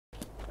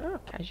Oh,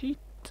 Khajiit.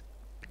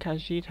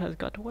 Khajiit has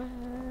got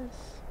wares.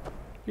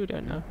 You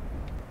don't know.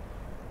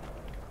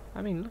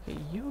 I mean, look at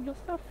you. You're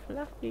so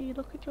fluffy.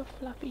 Look at your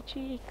fluffy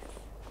cheeks.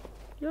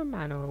 You're a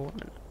man or a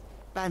woman?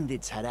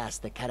 Bandits harass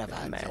the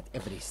caravans at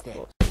every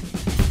step.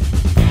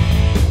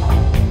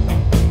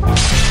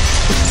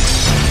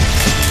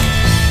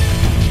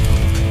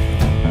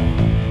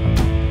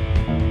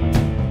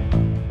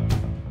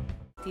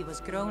 It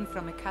was grown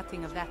from a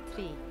cutting of that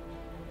tree.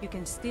 You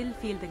can still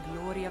feel the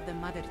glory of the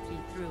mother tree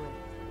through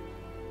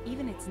it.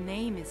 Even its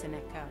name is an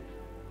echo.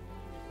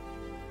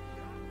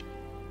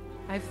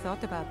 I've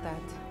thought about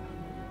that.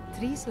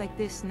 Trees like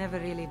this never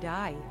really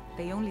die,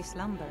 they only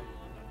slumber.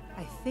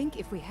 I think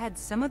if we had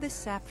some of the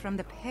sap from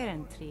the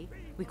parent tree,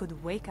 we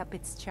could wake up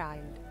its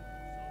child.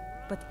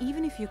 But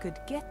even if you could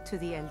get to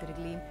the Elder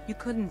Gleam, you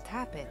couldn't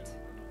tap it.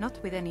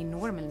 Not with any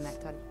normal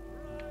metal.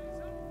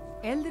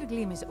 Elder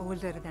Gleam is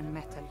older than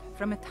metal,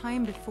 from a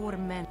time before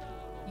men.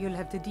 You'll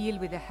have to deal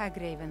with the hag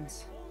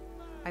ravens.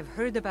 I've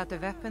heard about a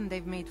weapon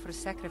they've made for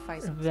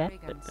sacrificing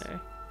brigands.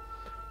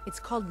 It's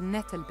called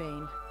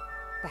Nettlebane.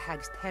 The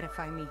hags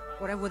terrify me,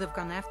 or I would have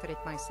gone after it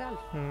myself.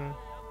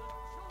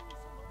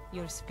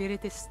 Your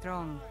spirit is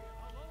strong.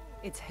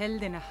 It's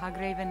held in a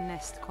hagraven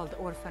nest called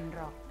Orphan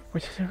Rock.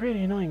 Which is a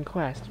really annoying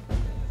quest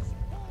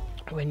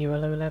when you're a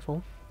low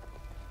level,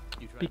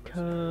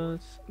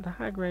 because the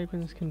hag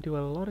ravens can do a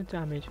lot of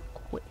damage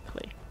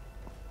quickly.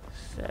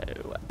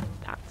 So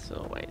that's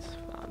always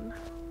fun.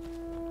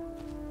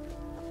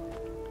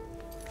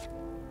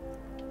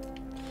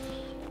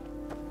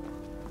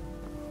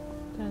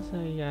 There's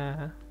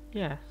a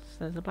yes,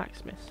 there's a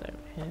blacksmith over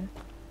here,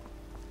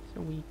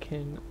 so we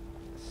can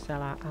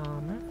sell our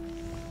armor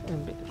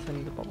and bits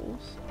and the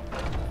bubbles,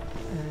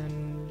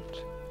 and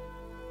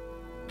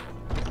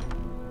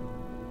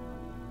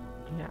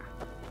yeah.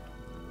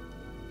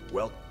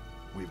 Well,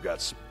 we've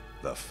got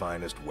the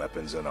finest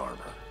weapons and armor.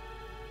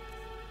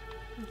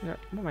 No,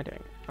 what am I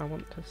doing? I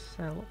want to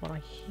sell what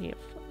I have.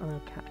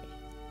 Okay.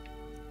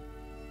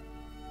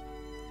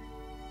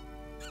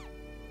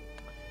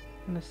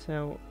 I'm gonna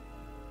sell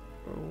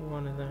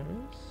one of those.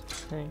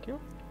 Thank you.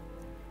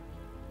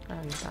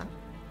 And that.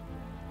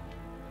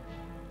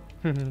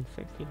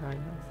 69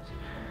 dollars.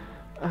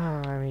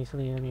 Ah, I'm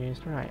easily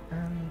amused. Right.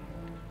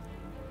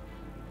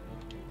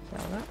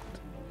 Sell that.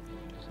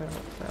 Sell.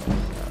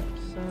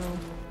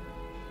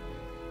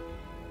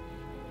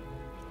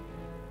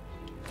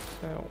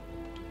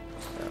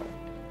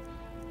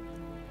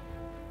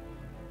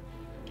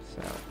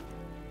 Sell.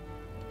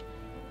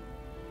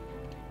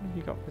 What have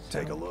you got for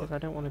sale? Take a look. Because I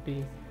don't want to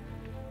be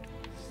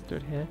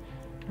stood here.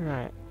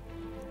 Right.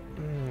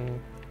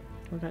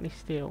 We got any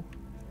steel?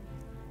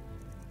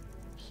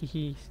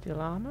 Hehe, steel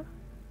armor?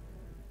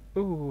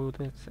 Ooh,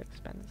 that's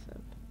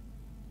expensive.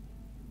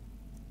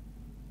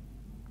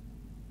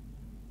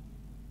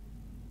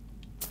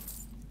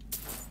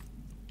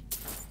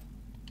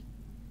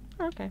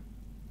 Okay.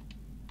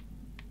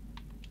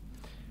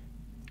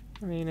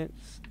 I mean,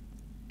 it's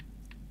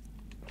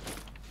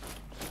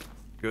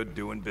good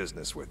doing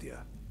business with you.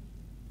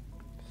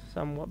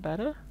 somewhat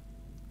better.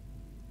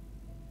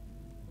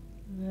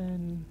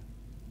 Then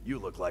You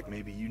look like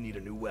maybe you need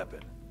a new weapon.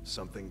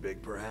 Something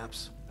big,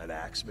 perhaps? An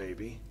axe,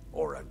 maybe?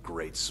 Or a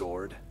great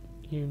sword?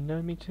 you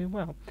know me too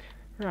well.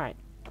 Right.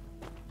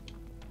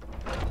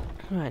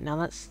 Right, now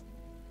that's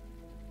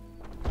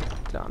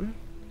done.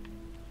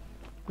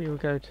 We will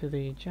go to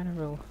the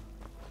general.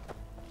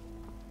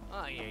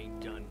 I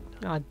ain't done.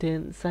 I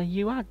didn't say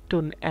you had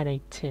done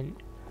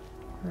anything.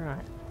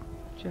 Right.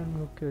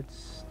 General goods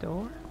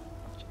store,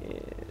 which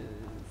is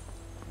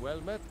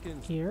Well,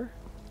 Metkins, here.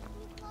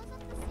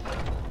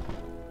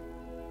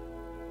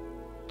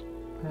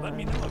 Let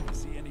me know if you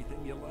see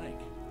anything you like.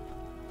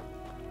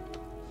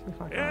 See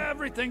if I can.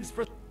 Everything's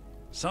for...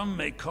 Some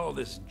may call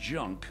this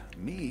junk.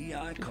 Me,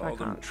 I See if I call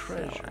them can't sell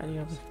treasure. any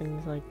other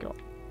things I got.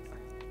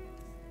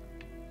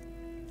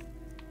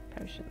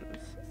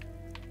 Potions.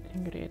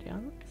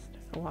 Ingredients.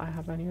 Don't know why I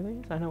have any of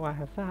these. I know I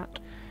have that.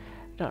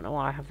 Don't know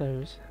why I have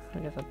those. I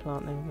guess I'll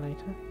plant them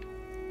later.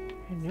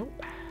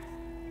 Nope.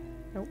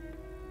 Nope.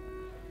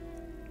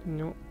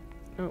 Nope.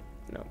 Nope.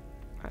 Nope.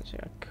 Actually,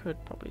 I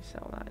could probably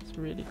sell that. It's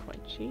really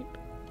quite cheap.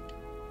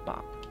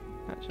 But,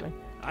 actually.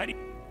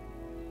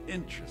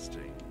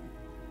 Interesting.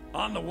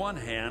 On the one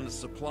hand,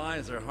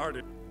 supplies are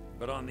harder,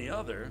 but on the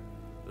other,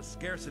 the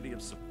scarcity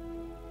of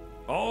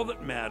all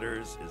that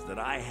matters is that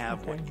I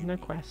have Okay, what you no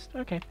need. quest.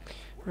 Okay.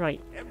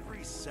 Right.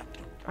 Every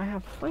second. I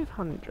have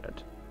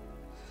 500.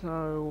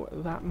 So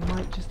that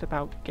might just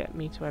about get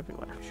me to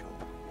everywhere.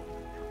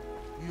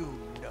 You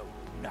know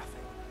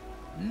nothing.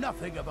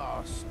 Nothing of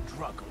our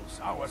struggles,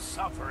 our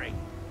suffering.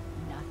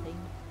 Nothing.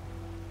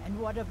 And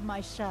what of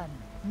my son?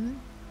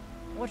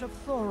 What of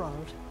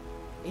Thorold?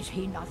 Is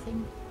he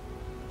nothing?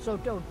 So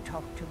don't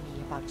talk to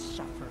me about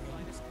suffering.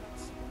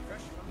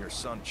 Your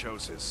son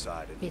chose his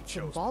side and Bits he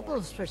and chose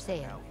baubles for for it.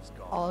 sale. Now he's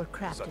gone. All Such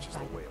crafted is the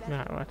by way of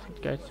No, I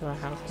could go to a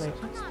house later.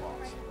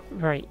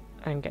 Right,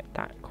 and get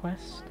that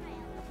quest.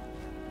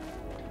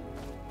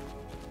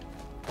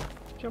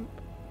 Jump.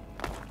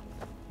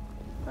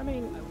 I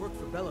mean, I work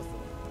for Bellathor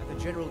at the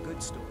general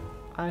goods store.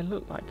 I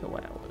look like a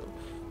werewolf.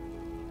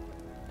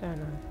 Don't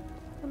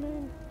I? I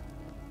mean,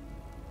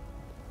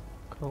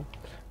 cool.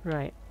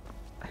 Right.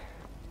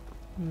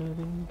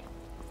 Moving.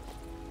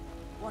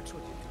 Watch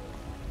what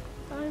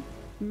you I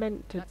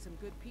meant to do. Got some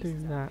good do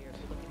pieces that. out here if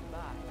you're looking to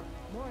buy.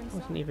 More It inside.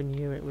 wasn't even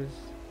you, it was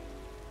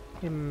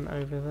him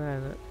over there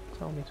that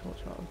told me to watch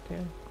what I was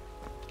doing.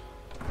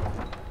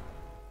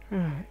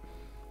 Right.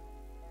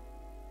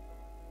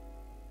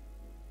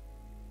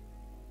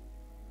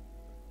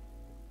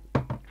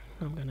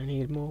 I'm gonna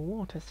need more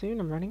water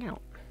soon, I'm running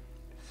out.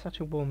 It's such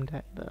a warm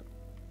day that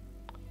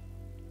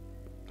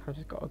I've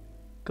just got a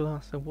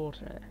glass of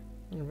water.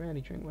 I rarely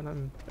drink when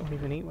I'm, or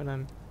even eat when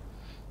I'm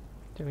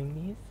doing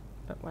these,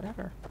 but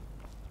whatever.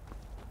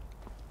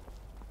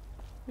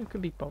 Who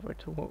could be bothered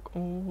to walk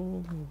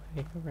all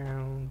the way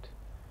around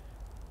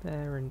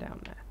there and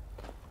down there?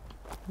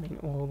 I mean,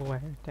 all the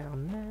way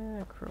down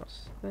there,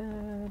 across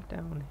there,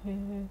 down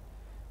here,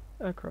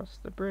 across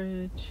the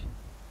bridge,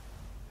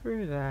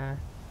 through there,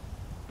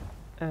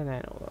 and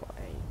then all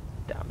the way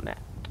down there.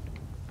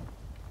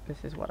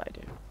 This is what I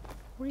do.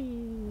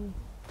 Whee!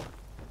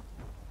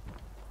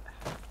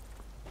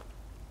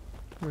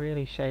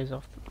 Really shaves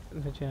off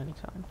the journey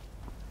time.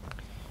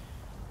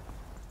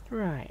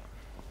 Right.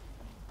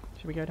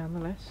 Should we go down the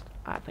list?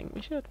 I think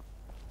we should.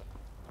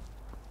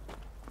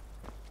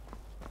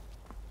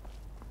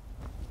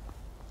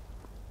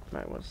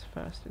 That was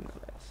first in the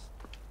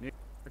list.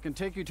 I can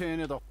take you to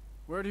any of the...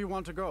 Where do you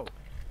want to go?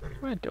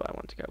 Where do I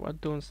want to go? Well,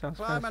 Dawn Star's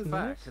Climb first and in the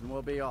back list. and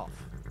we'll be off.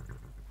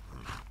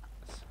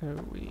 So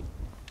we...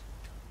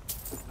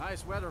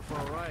 Nice weather for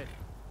a ride.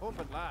 Hope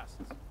it lasts.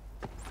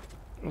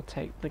 We'll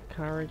take the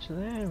carriage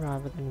there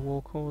rather than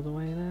walk all the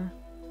way there.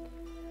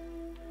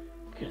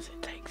 Because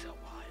it takes a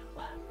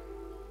while.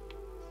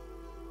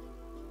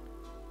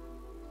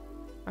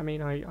 I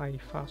mean, I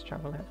fast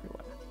travel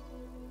everywhere.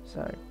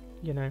 So,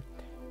 you know.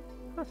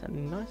 That's a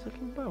nice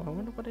looking bow. I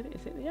wonder what it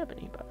is. Is it the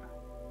ebony bow?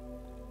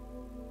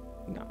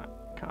 No, it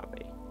can't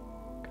be.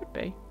 Could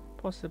be.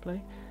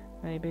 Possibly.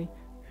 Maybe.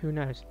 Who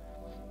knows?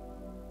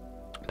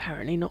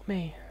 Apparently not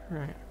me.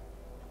 Right.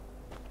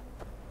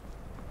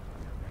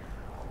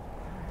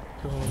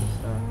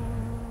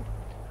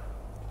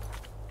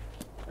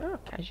 Oh,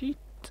 Khajiit.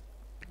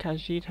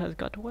 Khajiit has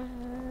got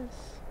wares.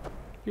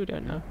 You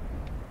don't know.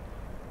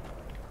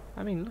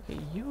 I mean, look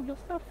at you. You're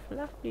so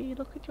fluffy.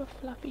 Look at your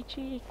fluffy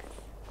cheeks.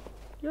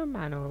 You're a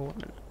man or a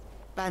woman?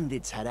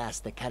 Bandits harass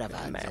the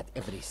caravans Male. at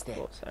every step.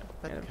 Also,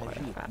 But in a quite a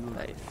Khajiit fat usually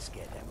place.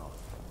 scare them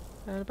off.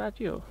 What about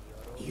you?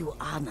 You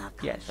honor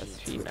Yes, that's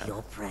Khajiit with female.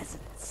 your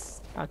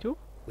presence. About you?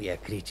 We are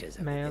creatures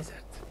of Male. the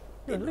desert.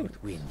 The Really?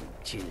 north wind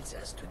chills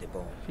us to the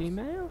bone.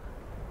 Female?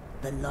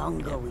 The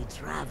longer we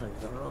travel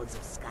the roads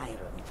of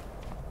Skyrim,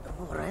 the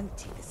more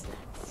empty this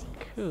land seems.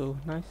 Cool.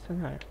 Nice to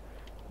know.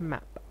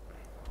 Map.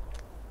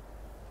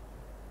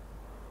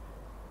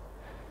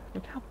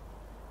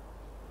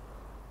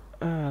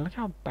 Look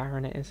how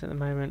barren it is at the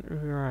moment.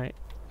 Right.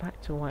 Back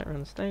to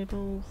Whiterun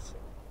Stables.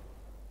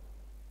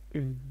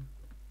 Ooh.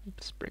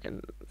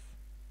 Spriggans.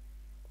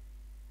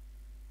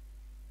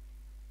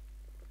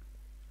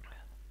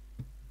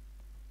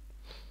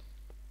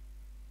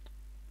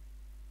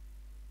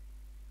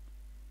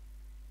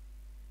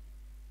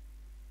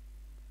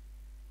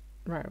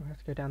 Right, we have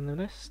to go down the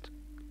list.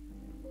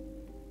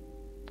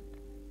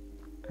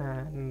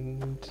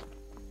 And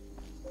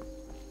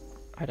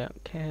I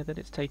don't care that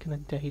it's taken a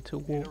day to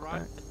walk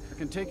back. I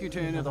can take you to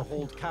any of the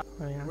hold cap.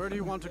 Where do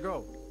you want to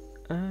go?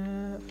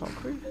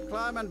 Falkreath?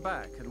 Climb and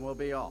back and we'll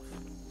be off.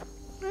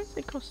 Why does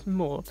it cost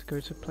more to go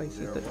to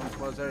places that Once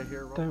was I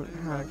here, don't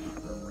have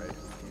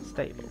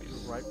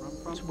stables? Right run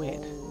from? It's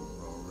weird.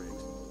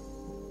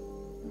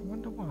 I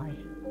wonder why.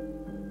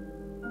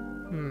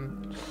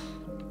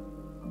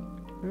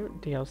 Ooh,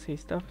 DLC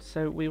stuff.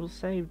 So we will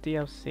save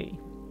DLC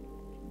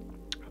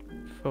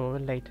for a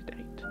later date.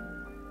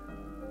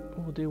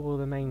 We'll do all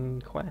the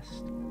main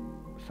quest,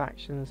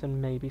 factions,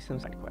 and maybe some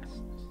side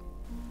quests.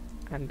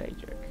 And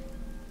Daedric.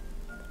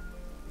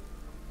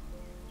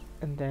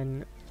 And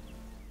then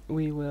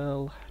we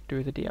will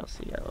do the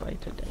DLC at a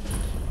later date.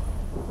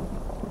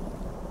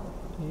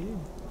 Ooh.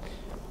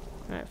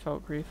 Right,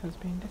 Falkreath has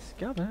been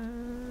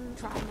discovered.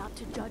 Try not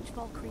to judge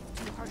Falkreath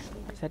too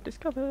harshly. I said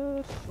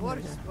discovered.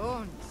 Dwarf's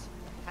bones.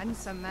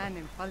 Handsome man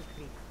in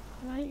Falkreath.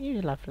 Right,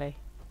 you lovely.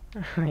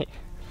 Right.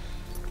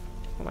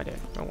 What am I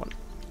doing? I want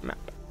map.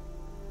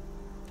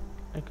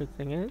 A good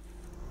thing is,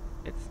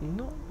 it's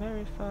not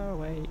very far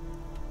away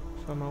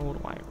from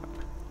old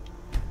Whiterun.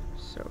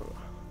 So.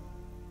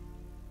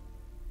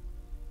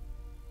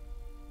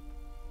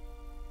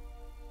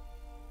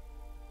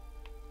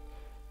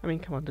 I mean,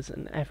 come on,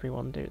 doesn't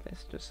everyone do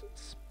this? Just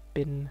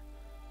spin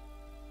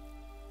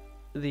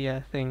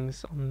the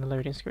things on the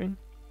loading screen?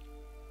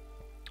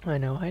 I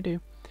know I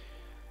do.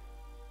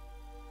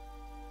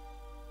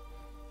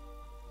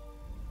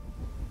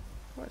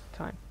 What's the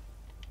time?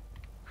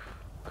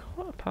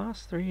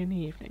 3:15 in the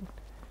evening.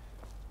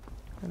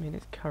 I mean,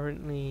 it's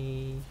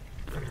currently...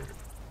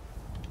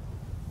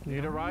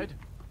 Need a ride?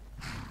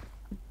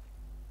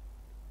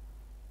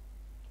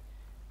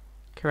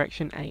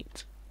 Correction,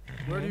 8.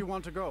 Where do you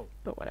want to go?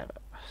 But whatever,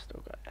 I've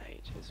still got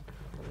ages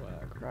before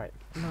work. Right,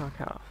 mark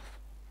off.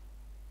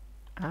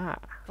 Ah,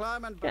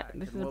 Climb and yeah, back,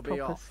 this is and a we'll be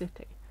proper off.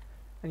 city.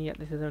 And yet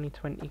this is only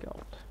 20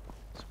 gold.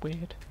 It's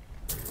weird.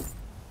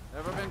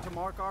 Ever been to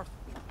Markarth?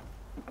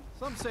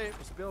 Some say it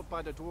was built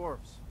by the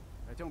dwarves.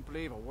 I don't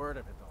believe a word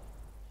of it,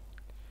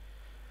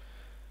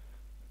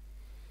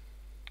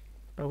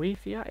 though.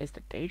 Boethia is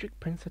the Daedric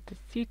prince of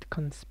deceit,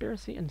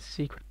 conspiracy, and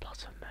secret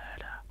plots of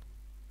murder.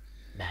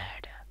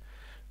 Murder.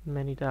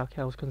 Many Dark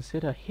Elves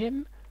consider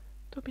him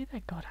to be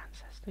their god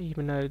ancestor,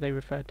 even though they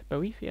refer to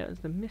Boethia as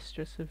the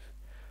mistress of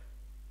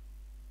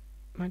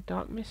my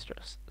dark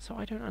mistress. So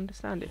I don't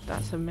understand if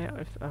that's a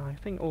I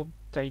think all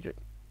Daedric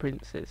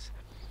princes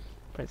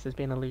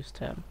being a loose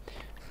term,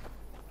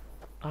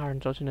 are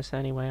androgynous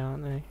anyway,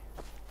 aren't they?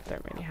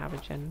 Don't really have a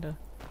gender.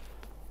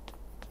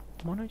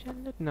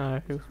 Monogendered?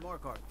 No.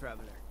 Markarth,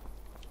 traveler.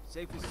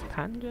 Safe to see.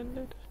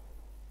 Pangendered?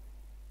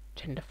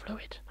 Gender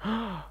fluid?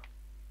 I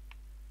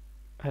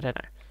don't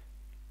know.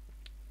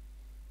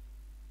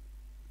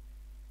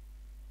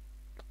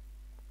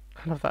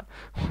 I love that.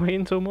 Wait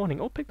until morning.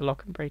 Or pick the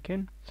lock and break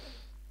in.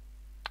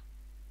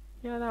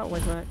 Yeah, that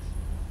always works.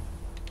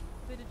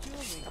 Bit of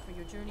jewelry for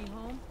your journey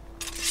home.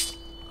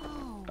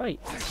 Oh. Wait.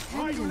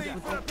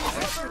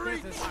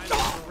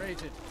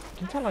 Rated.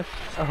 Can you tell I...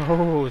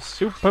 Oh,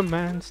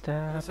 Superman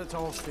stab. Yes, it's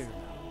all steer.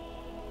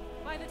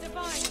 By the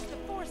Divines, the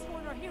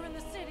Forsworn are here in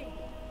the city.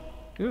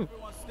 Ooh.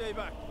 Everyone stay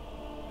back.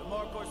 The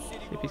Markarth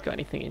city See if he's got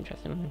anything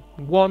interesting on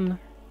him. 1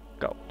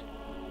 gold.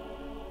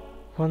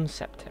 1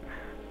 septim.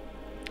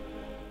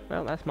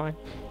 Well, that's mine.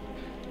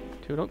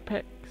 2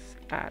 lockpicks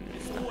and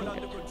Everyone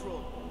under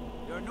control.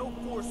 There are no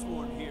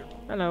Forsworn here.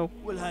 hello.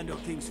 We'll handle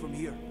things from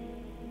here.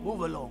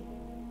 Move along.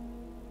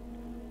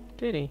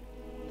 Did he?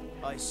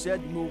 I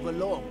said move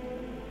along.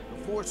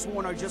 The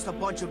Forsworn are just a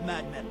bunch of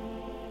madmen.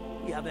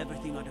 We have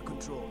everything under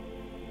control.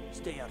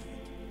 Stay out of it.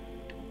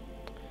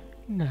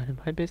 None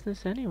of my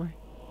business anyway.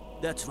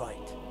 That's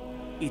right.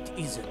 It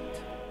isn't.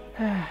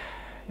 I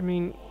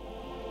mean,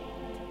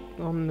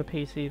 on the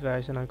PC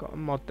version I've got a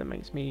mod that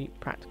makes me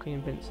practically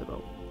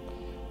invincible.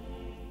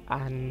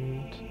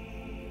 And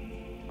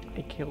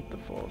I killed the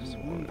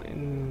Forsworn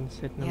in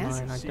Sidna Yes?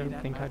 Mine. I See don't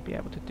that think map? I'd be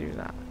able to do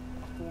that.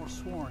 A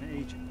forsworn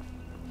agent.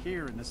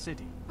 Here in the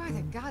city. By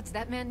the gods,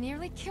 that man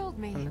nearly killed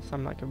me. Unless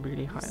I'm like a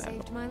really You high level.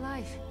 saved my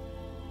life.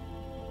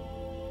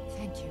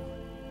 Thank you.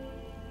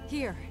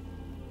 Here.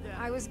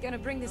 I was gonna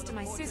bring this to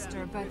my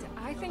sister, but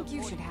I think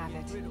you should have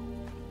it.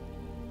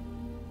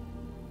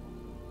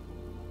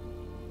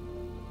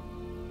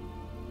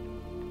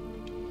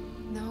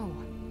 No.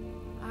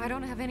 I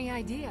don't have any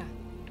idea.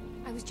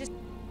 I was just...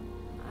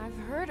 I've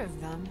heard of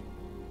them.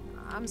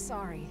 I'm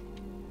sorry.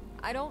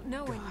 I don't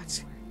know Gods.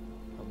 anymore.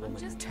 A I'm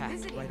woman just attacked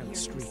visiting right on the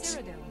here from streets.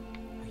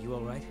 Cyrodiil. Are you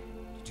alright?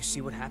 Did you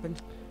see what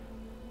happened?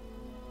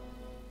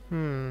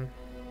 Hmm.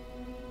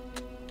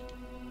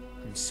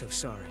 I'm so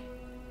sorry.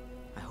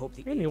 I hope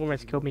the Really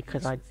almost killed me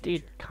because I for the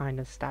did future. kind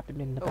of stab him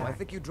in the Oh, back. I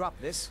think you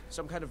dropped this.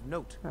 Some kind of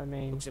note. I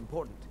mean, Looks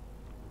important.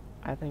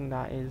 I think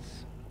that is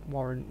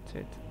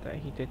warranted that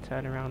he did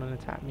turn around and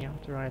attack me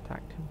after I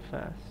attacked him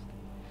first.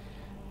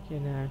 You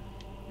know.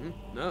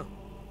 No.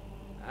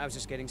 I was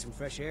just getting some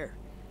fresh air.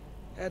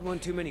 Had one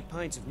too many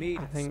pints of mead.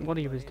 I think what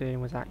he was doing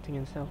was acting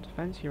in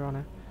self-defense, Your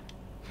Honor.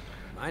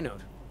 My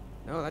note.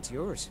 No, that's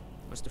yours.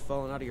 Must have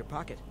fallen out of your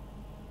pocket.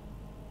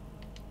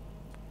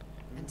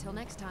 Until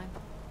next time.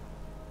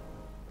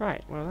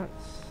 Right, well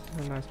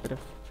that's a nice bit of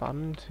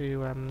fun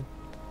to,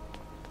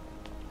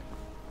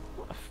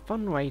 what a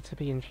fun way to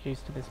be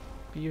introduced to this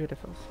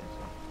beautiful city.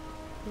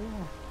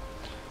 Yeah.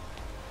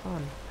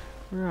 Fun.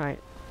 Right,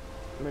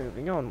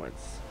 moving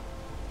onwards.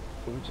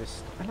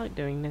 I like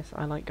doing this.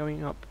 I like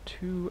going up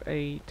to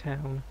a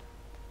town,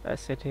 a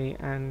city,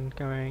 and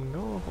going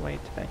all the way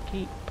to their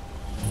keep.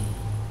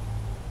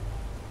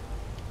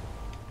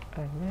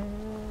 And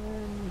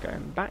then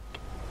going back.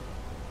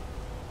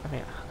 I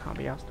mean, I can't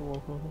be asked to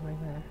walk all the way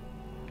there.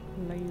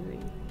 Lazy.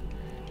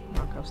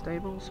 Markov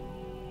Stables.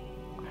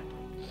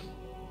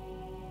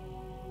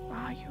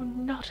 Are you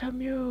not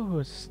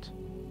amused?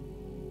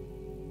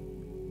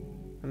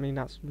 I mean,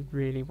 that's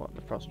really what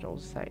the Frost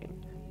Troll's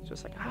saying. It's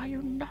just like, are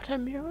you not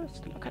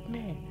amused? Look at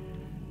me.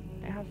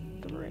 I have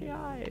 3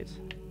 eyes.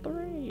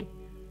 3.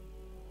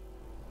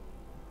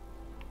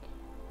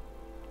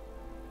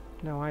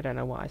 No, I don't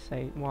know what I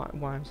say, why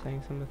I'm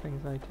saying some of the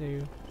things I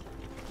do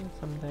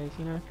some days,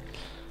 you know.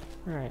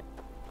 Right.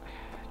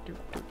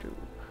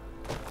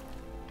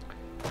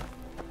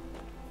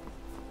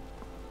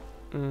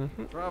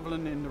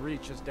 Traveling in the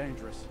Reach is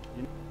dangerous.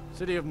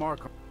 City of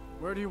Markarth.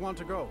 Where do you want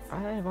to go?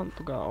 I want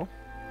to go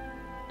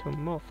to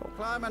Morphle.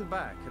 Climb and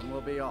back, and we'll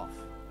be off.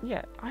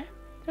 Yeah, I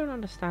don't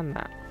understand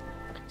that.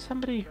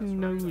 Somebody who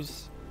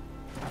knows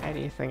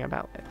anything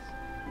about this,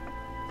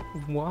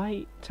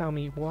 tell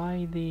me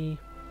why the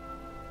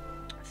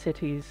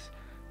cities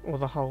or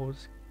the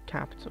whole's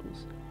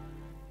capitals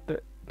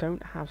that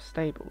don't have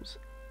stables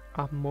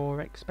are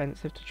more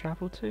expensive to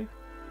travel to?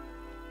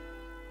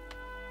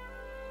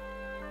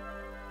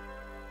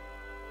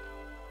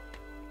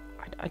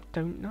 I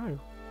don't know.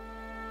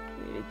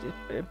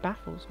 It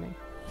baffles me.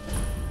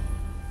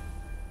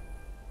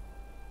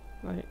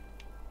 Like,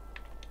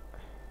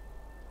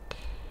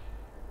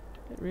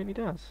 it really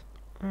does.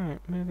 Alright,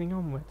 moving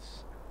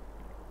onwards.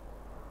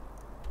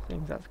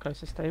 Seems that's close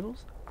to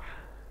stables.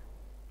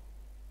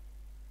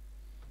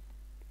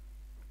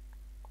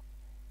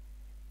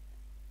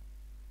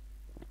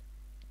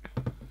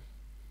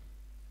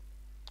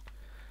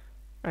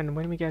 And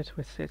when we go to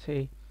a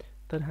city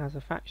that has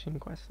a faction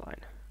quest line,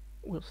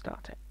 we'll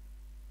start it.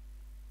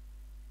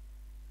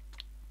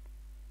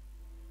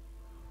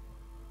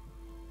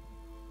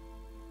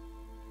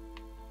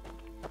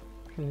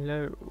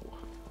 Hello.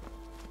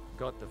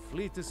 Got the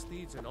fleetest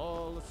steeds in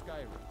all of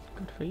Skyrim.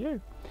 Good for you.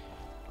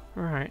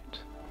 Right.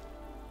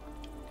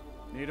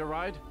 Need a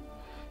ride?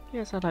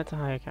 Yes, I'd like to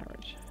hire a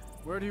carriage.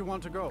 Where do you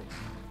want to go?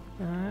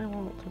 I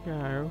want to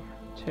go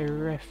to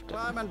Riften.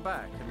 Climb and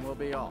back and we'll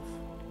be off.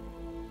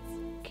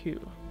 Q.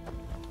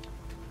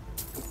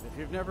 If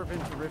you've never been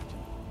to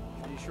Riften,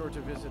 be sure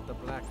to visit the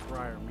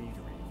Blackfriar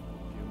Meadery.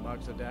 A few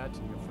mugs of that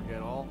and you'll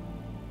forget all.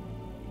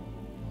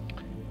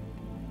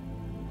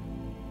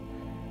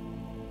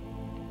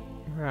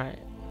 Right.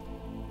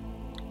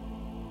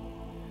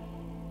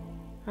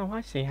 Oh,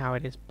 I see how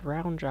it is.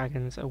 Brown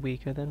dragons are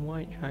weaker than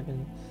white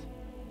dragons.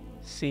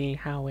 See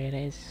how it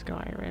is,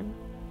 Skyrim.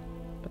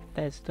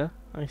 Bethesda,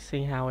 I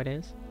see how it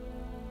is.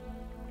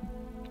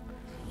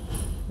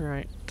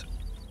 Right.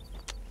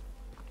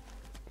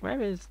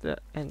 Where is the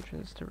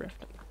entrance to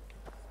Riften?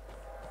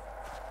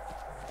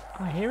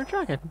 I hear a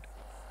dragon.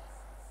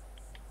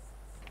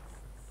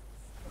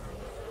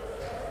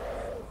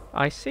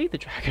 I see the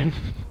dragon.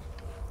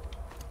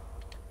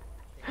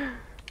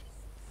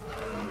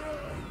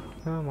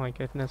 Oh my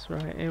goodness,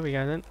 right, here we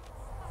go then.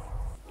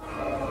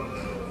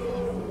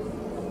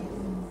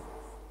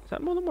 Is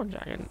that more than one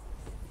dragon?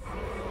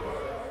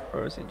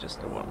 Or is it just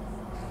the one?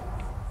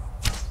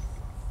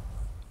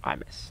 I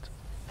missed.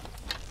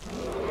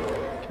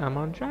 Come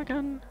on,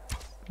 dragon.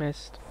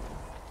 Missed.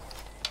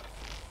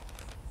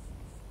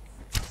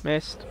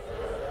 Missed.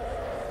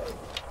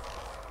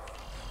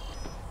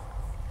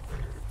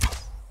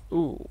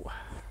 Ooh.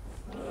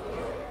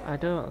 I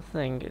don't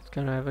think it's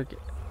gonna ever get...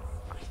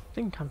 I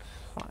think I'm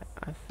fine.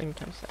 I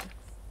think I'm safe.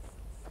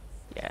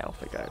 Yeah,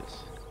 off it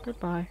goes.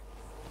 Goodbye.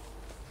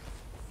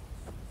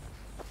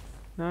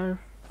 No.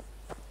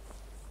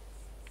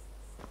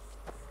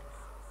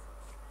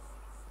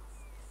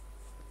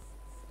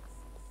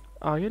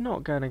 Oh, you're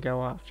not gonna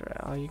go after it,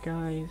 are you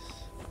guys?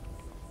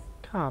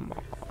 Come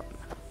on.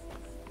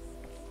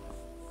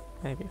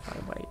 Maybe if I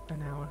wait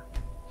an hour.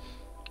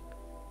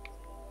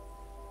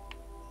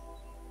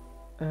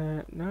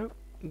 No,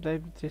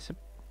 they've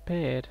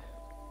disappeared.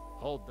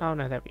 Hold Oh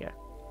no, there we go.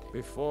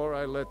 Before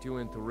I let you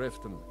into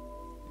Riften,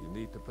 you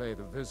need to pay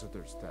the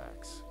visitor's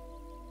tax.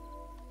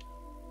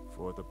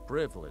 For the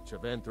privilege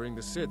of entering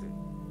the city.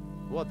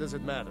 What does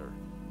it matter?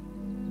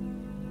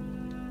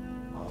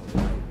 All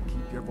right,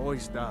 keep your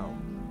voice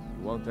down.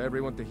 You want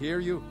everyone to hear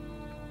you?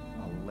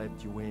 I'll let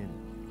you in.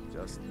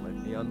 Just let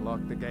me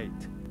unlock the gate.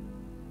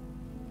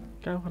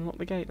 Go, unlock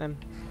the gate then.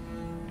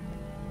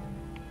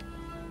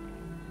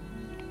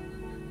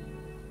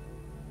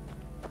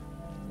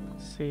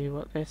 Let's see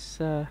what this,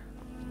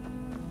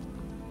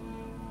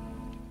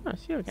 Oh,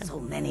 it's you again. So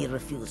many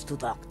refuse to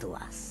talk to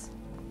us.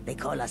 They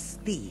call us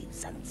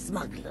thieves and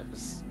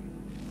smugglers.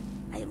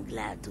 I am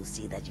glad to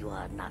see that you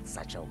are not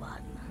such a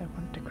one. I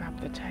want to grab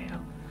the tail.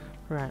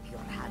 Right. Your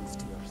hands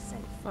to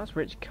yourself. That's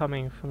rich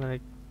coming from a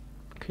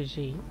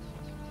Khajiit.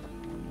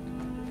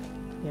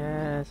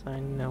 Yes, I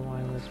know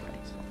I was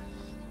racist.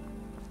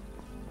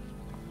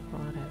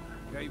 Whatever.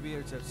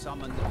 Greybeards have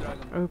summoned the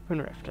dragon. Open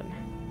Riften.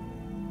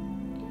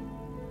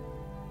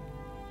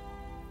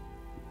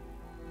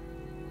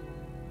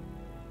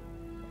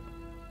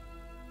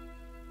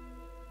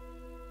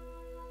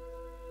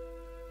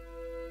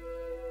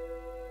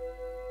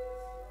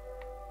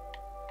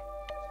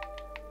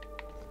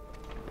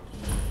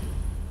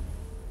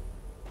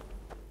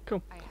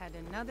 Cool. I had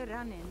another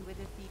run-in with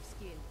a thief's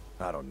guild.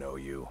 I don't know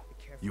you.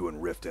 You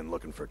in Riften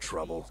looking for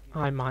trouble?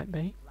 I might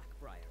be.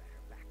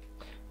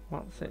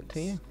 What's it to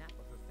you?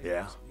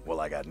 Yeah? Well,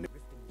 I got new...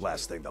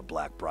 Last thing the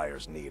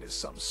Blackbriars need is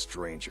some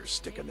stranger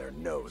sticking their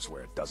nose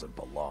where it doesn't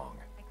belong.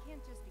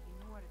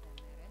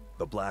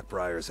 The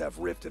Blackbriars have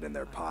Riften in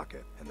their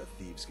pocket, and the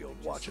Thieves Guild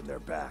watching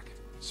their back.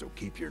 So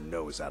keep your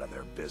nose out of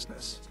their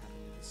business.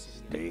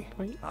 Me?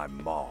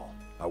 I'm Maul.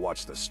 I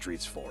watch the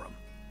streets for them.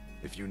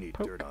 If you need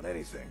dirt on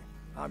anything,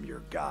 I'm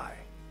your guy.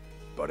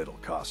 But it'll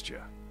cost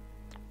you.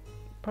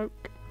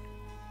 Poke.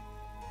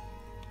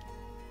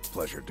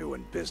 Pleasure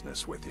doing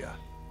business with you.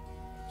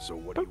 So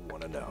what do you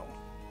want to know?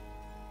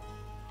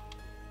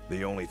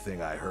 The only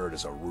thing I heard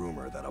is a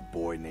rumor that a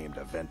boy named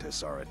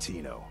Aventus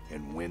Aretino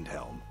in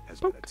Windhelm has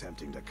been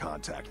attempting to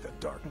contact the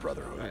Dark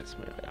Brotherhood. Let's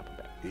move it up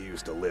a bit. He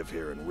used to live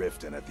here in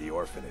Riften at the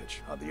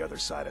orphanage on the other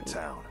side of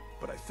town,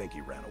 but I think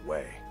he ran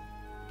away.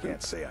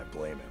 Can't say I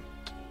blame him.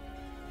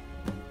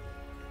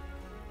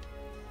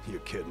 You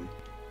kidding?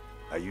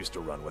 I used to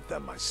run with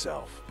them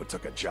myself, but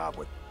took a job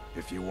with...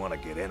 If you want to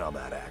get in on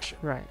that action,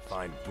 Right.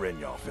 find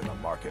Brynjolf in the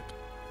market.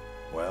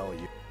 Well,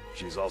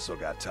 she's also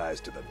got ties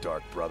to the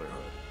Dark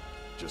Brotherhood.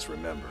 Just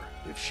remember,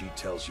 if she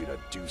tells you to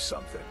do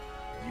something,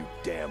 you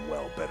damn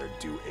well better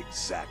do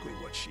exactly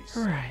what she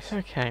says. Right,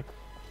 okay.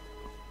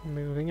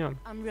 Moving on.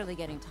 I'm really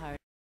getting tired.